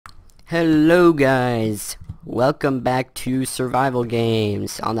Hello guys, welcome back to survival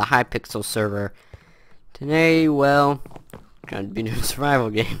games on the Hypixel server. Today, well, gonna be doing survival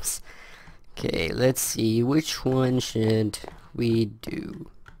games. Okay, let's see, which one should we do?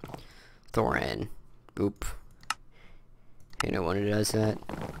 Thorin. Oop. You know when it does that.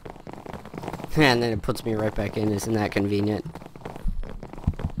 And then it puts me right back in, isn't that convenient?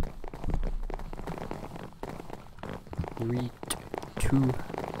 3, 2,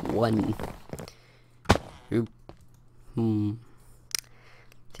 1. Oop. I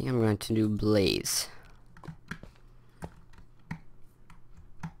think I'm going to do Blaze.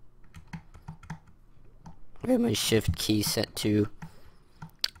 I have my shift key set to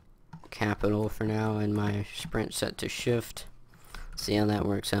capital for now and my sprint set to shift. See how that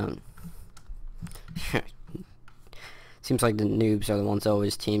works out. Seems like the noobs are the ones that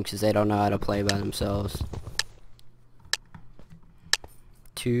always team because they don't know how to play by themselves.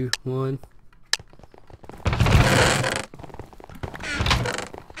 2, 1.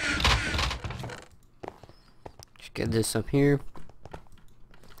 Just get this up here.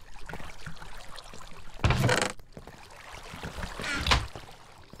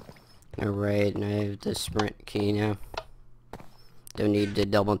 Alright, and I have the sprint key now. Don't need to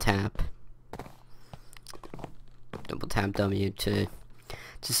double tap. Double tap W to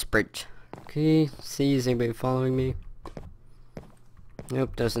sprint. Okay, see, is anybody following me?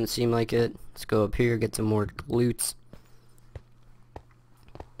 Nope, doesn't seem like it. Let's go up here, get some more loots.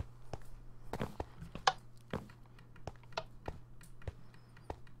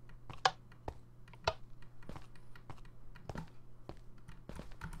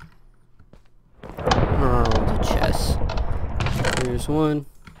 Oh, the chest. Here's one.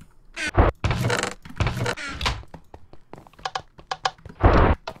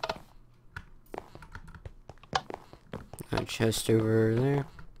 A chest over there.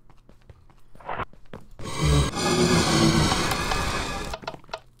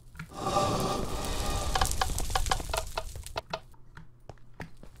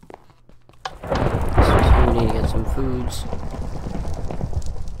 So we need to get some foods.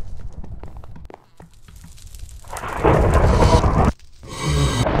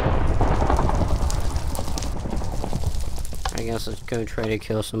 I guess let's go try to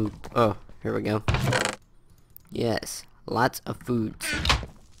kill some. Oh, here we go. Yes. Lots of foods.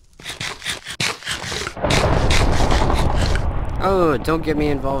 Oh, don't get me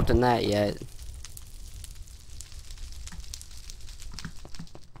involved in that yet.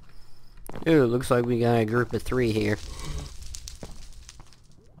 Ooh, looks like we got a group of 3 here.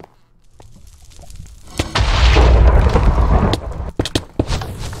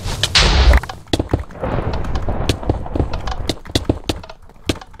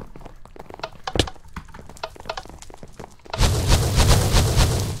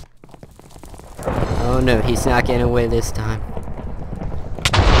 Oh no, he's not getting away this time.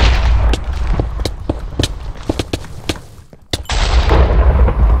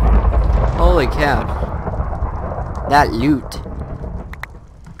 Holy cow. That loot.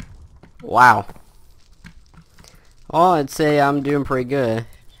 Wow. Oh, I'd say I'm doing pretty good.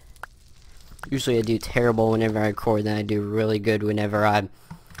 Usually I do terrible whenever I record, then I do really good whenever I'm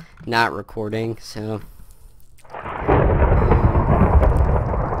not recording, so...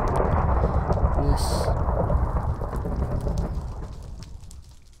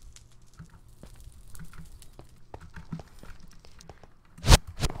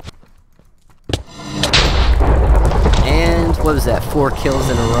 And what was that, 4 kills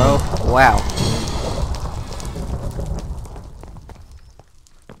in a row? Wow.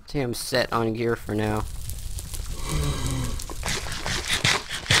 I think I'm set on gear for now.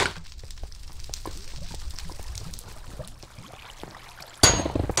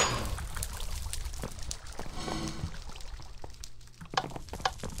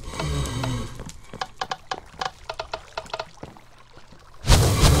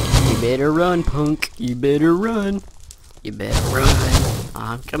 You better run, punk. You better run. You better run.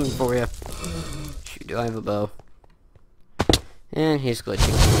 I'm coming for you. Shoot, do I have a bow? And he's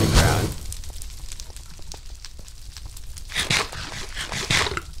glitching through the ground.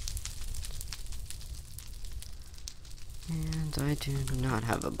 And I do not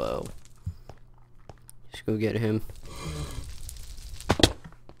have a bow. Just go get him.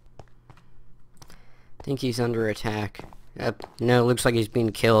 I think he's under attack. Yep. No, looks like he's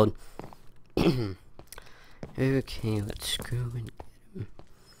being killed. Okay, let's go and get him.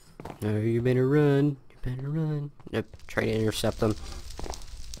 No, you better run. You better run. Nope, try to intercept them.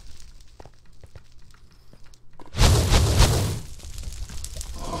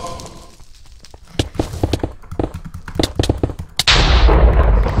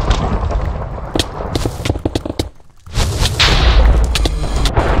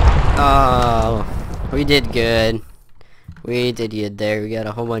 We did good. We did good there. We got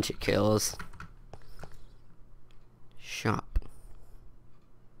a whole bunch of kills. Shop.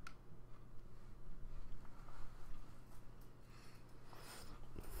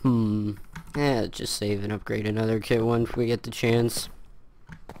 Yeah, just save and upgrade another kit one if we get the chance.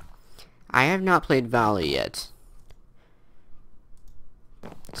 I have not played Valley yet.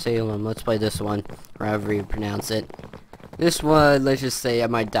 Salem, let's play this one, or however you pronounce it. This one, let's just say I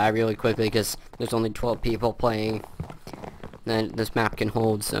might die really quickly because there's only 12 people playing that this map can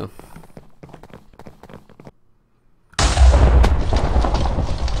hold, so.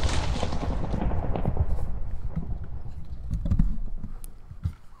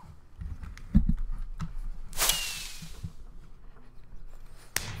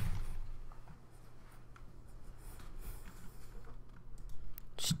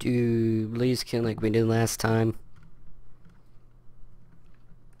 Let's do Blaze Kin like we did last time.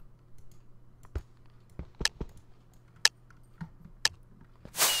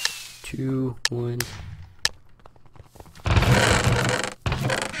 Two, one.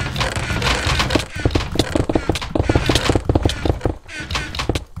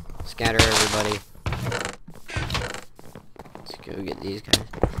 Scatter everybody. Let's go get these guys.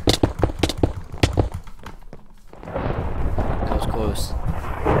 That was close.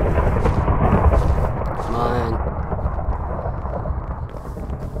 Come on.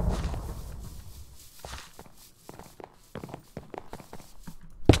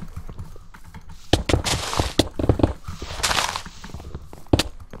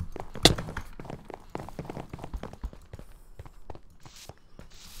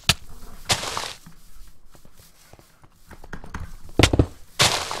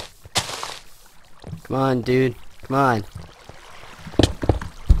 Come on, dude. Come on.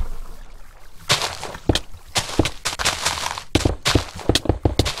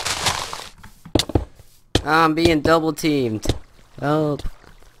 I'm being double teamed. Help.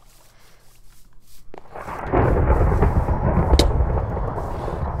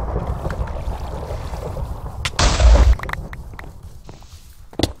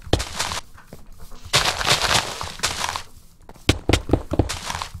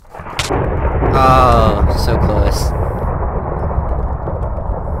 Oh, so close.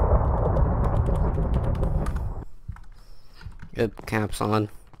 Good caps on.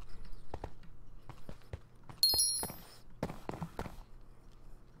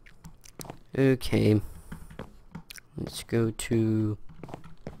 Okay. Let's go to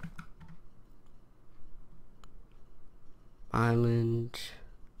Island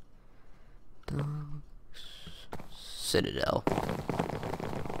Docks Citadel.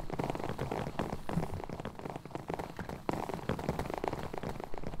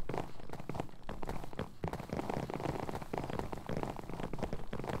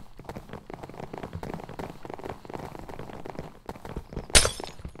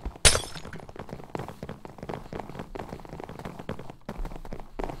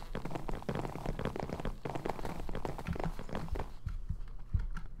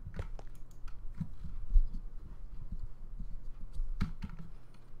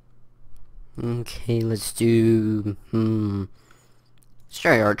 Okay, let's do, let's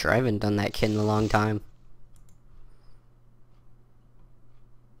try Archer. I haven't done that kit in a long time.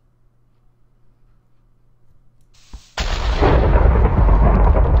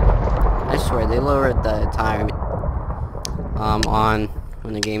 I swear, they lowered the time, on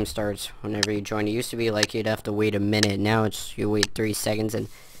when the game starts, whenever you join. It used to be like you'd have to wait a minute, now it's, you wait 3 seconds and...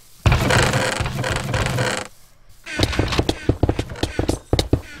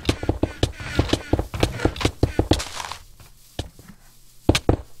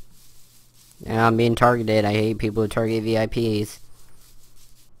 Now I'm being targeted. I hate people who target VIPs.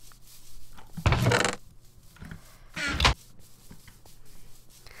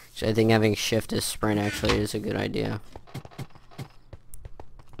 So I think having shift as sprint actually is a good idea.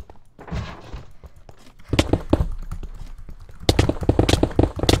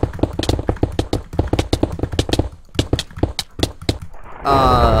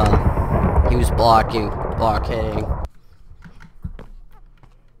 He was blockading.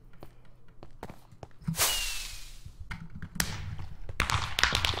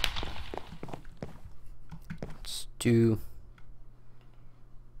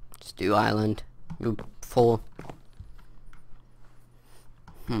 Let's do island. Oop, full.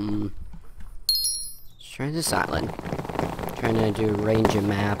 Let's try this island. Trying to do a range of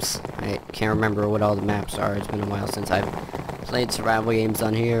maps. I can't remember what all the maps are. It's been a while since I've played survival games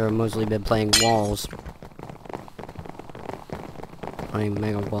on here. I've mostly been playing walls. Playing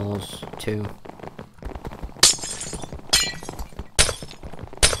Mega Walls too.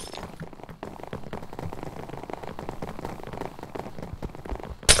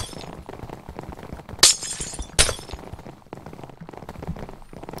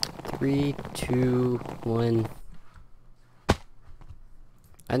 3, 2, 1.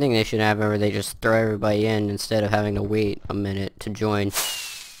 I think they should have it where they just throw everybody in instead of having to wait a minute to join.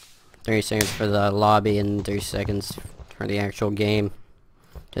 30 seconds for the lobby and 30 seconds for the actual game.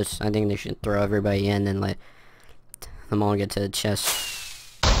 I think they should throw everybody in and let them all get to the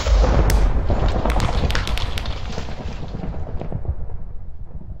chest.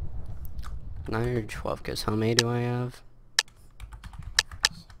 912, because how many do I have?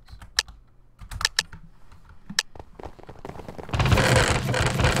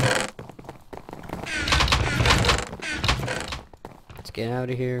 Let's get out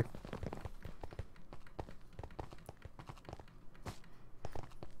of here.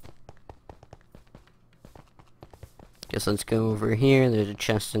 Guess let's go over here. There's a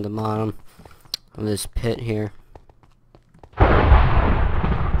chest in the bottom of this pit here.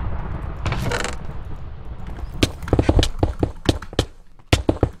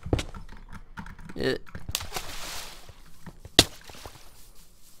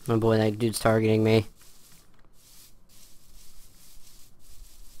 Oh boy, that dude's targeting me.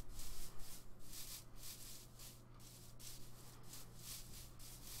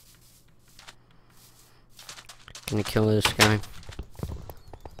 Gonna kill this guy.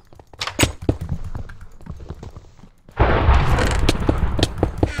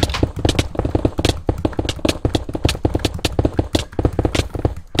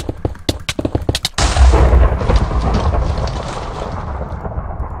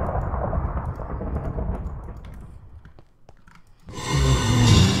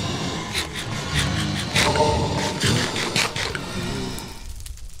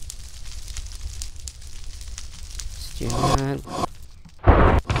 Do that.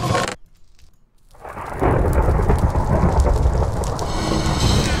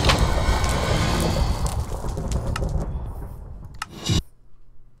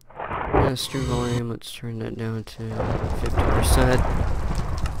 Master volume, let's turn that down to 50%.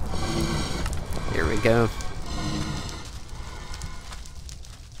 Here we go.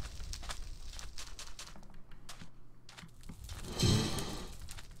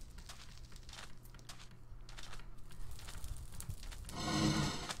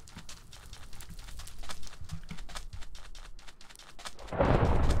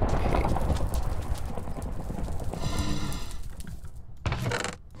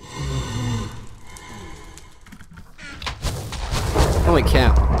 Holy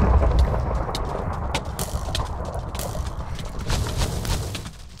cow.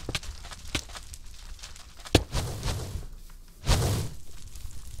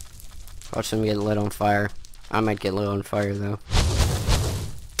 Watch them get lit on fire. I might get lit on fire though.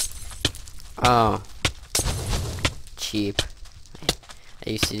 Oh. Cheap. I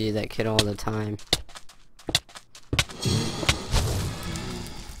used to do that kid all the time.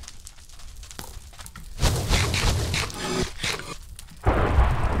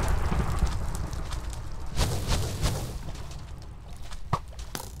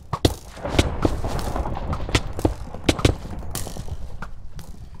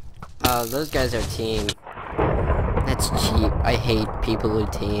 Oh, those guys are team. That's cheap. I hate people who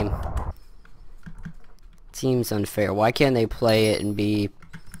team. Seems unfair. Why can't they play it and be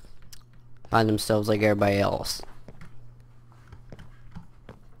by themselves like everybody else?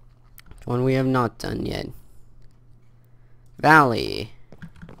 One we have not done yet. Valley.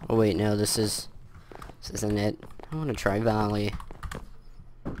 Oh wait, no, this isn't it. I want to try Valley.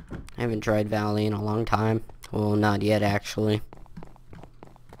 I haven't tried Valley in a long time. Well, not yet actually.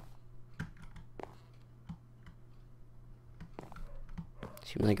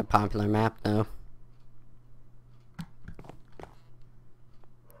 Seems like a popular map though.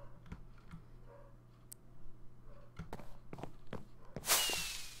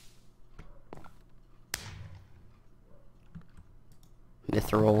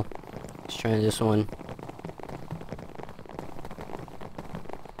 Mithril. Let's try this one.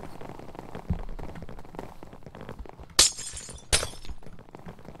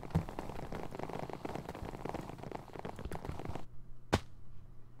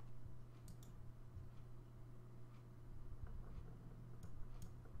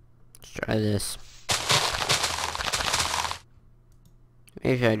 Let's try this.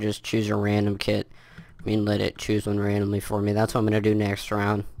 Maybe I just choose a random kit. I mean, let it choose one randomly for me. That's what I'm gonna do next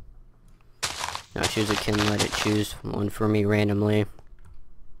round. Now choose a kit and let it choose one for me randomly.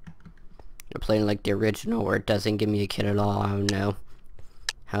 I'm playing like the original where it doesn't give me a kit at all. I don't know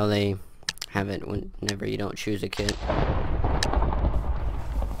how they have it whenever you don't choose a kit.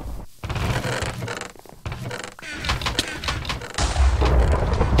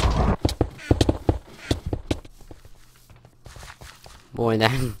 Boy,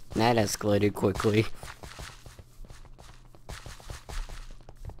 that escalated quickly.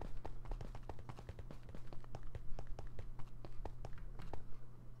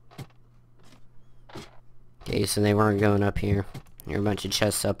 Okay, so they weren't going up here. There are a bunch of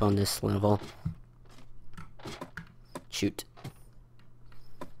chests up on this level. Shoot.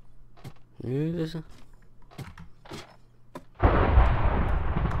 Let's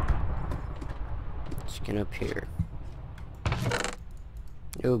get up here.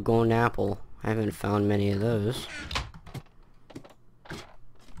 Oh, golden apple. I haven't found many of those.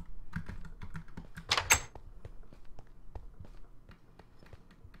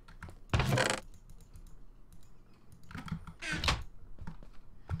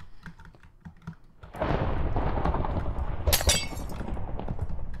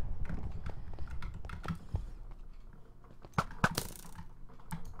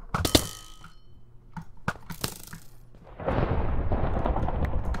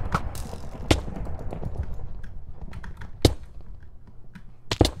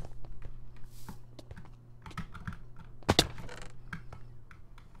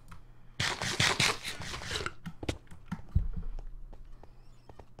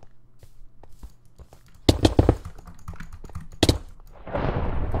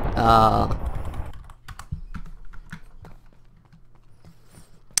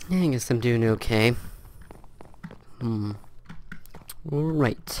 I guess I'm doing okay.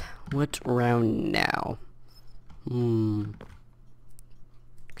 Alright. What round now? Cthulhu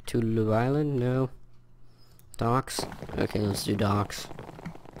Island? No. Docks? Okay, let's do docks.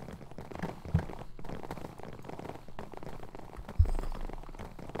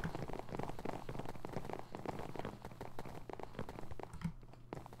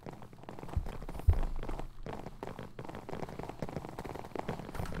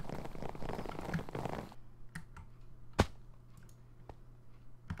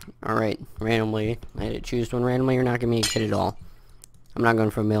 Alright, randomly. I had to choose one randomly. You're not giving me a kit at all. I'm not going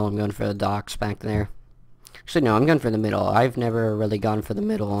for a middle, I'm going for the docks back there. Actually, no, I'm going for the middle. I've never really gone for the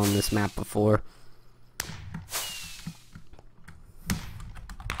middle on this map before.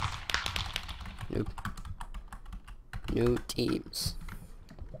 Nope. No teams.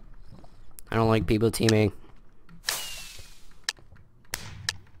 I don't like people teaming.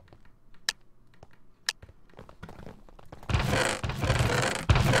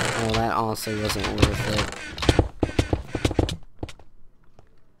 Oh, that honestly wasn't worth it.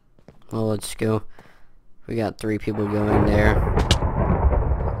 Well, let's go. We got 3 people going there.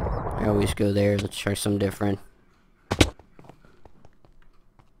 I always go there. Let's try something different.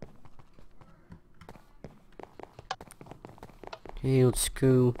 Okay, let's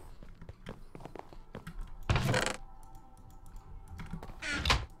go.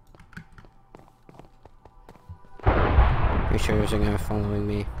 Pretty sure there's a guy following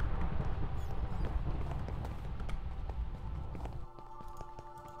me.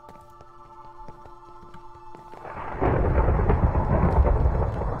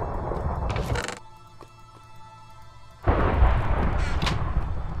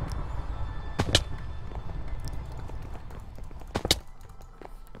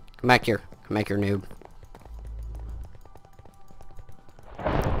 Come back here. Come back here, noob.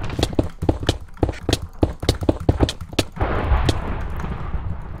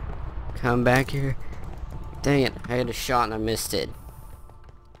 Come back here. Dang it. I had a shot and I missed it.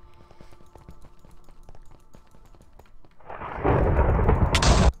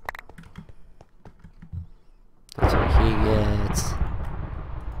 That's what he gets.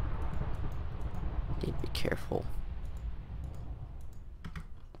 Need to be careful.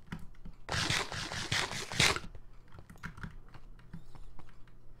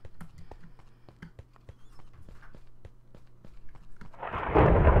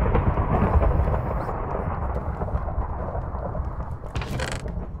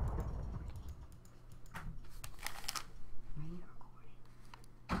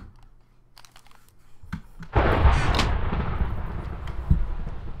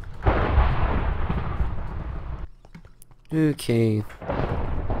 Okay.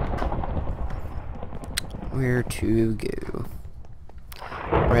 Where to go?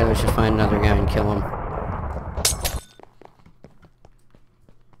 Alright, let's just find another guy and kill him.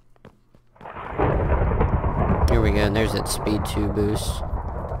 Here we go, there's that speed 2 boost.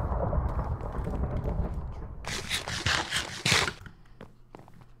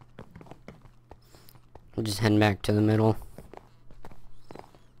 We'll just head back to the middle.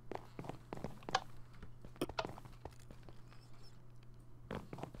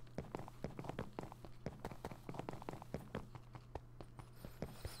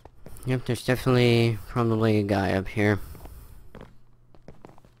 Yep, there's definitely probably a guy up here.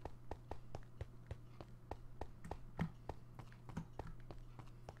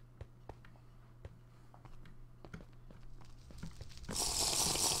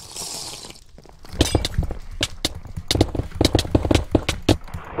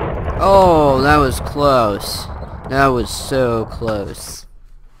 Oh, that was close. That was so close.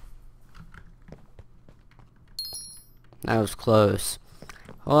 That was close.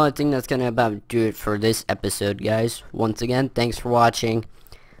 Well, I think that's gonna about do it for this episode, guys. Once again, thanks for watching.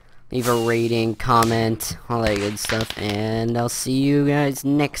 Leave a rating, comment, all that good stuff, and I'll see you guys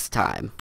next time.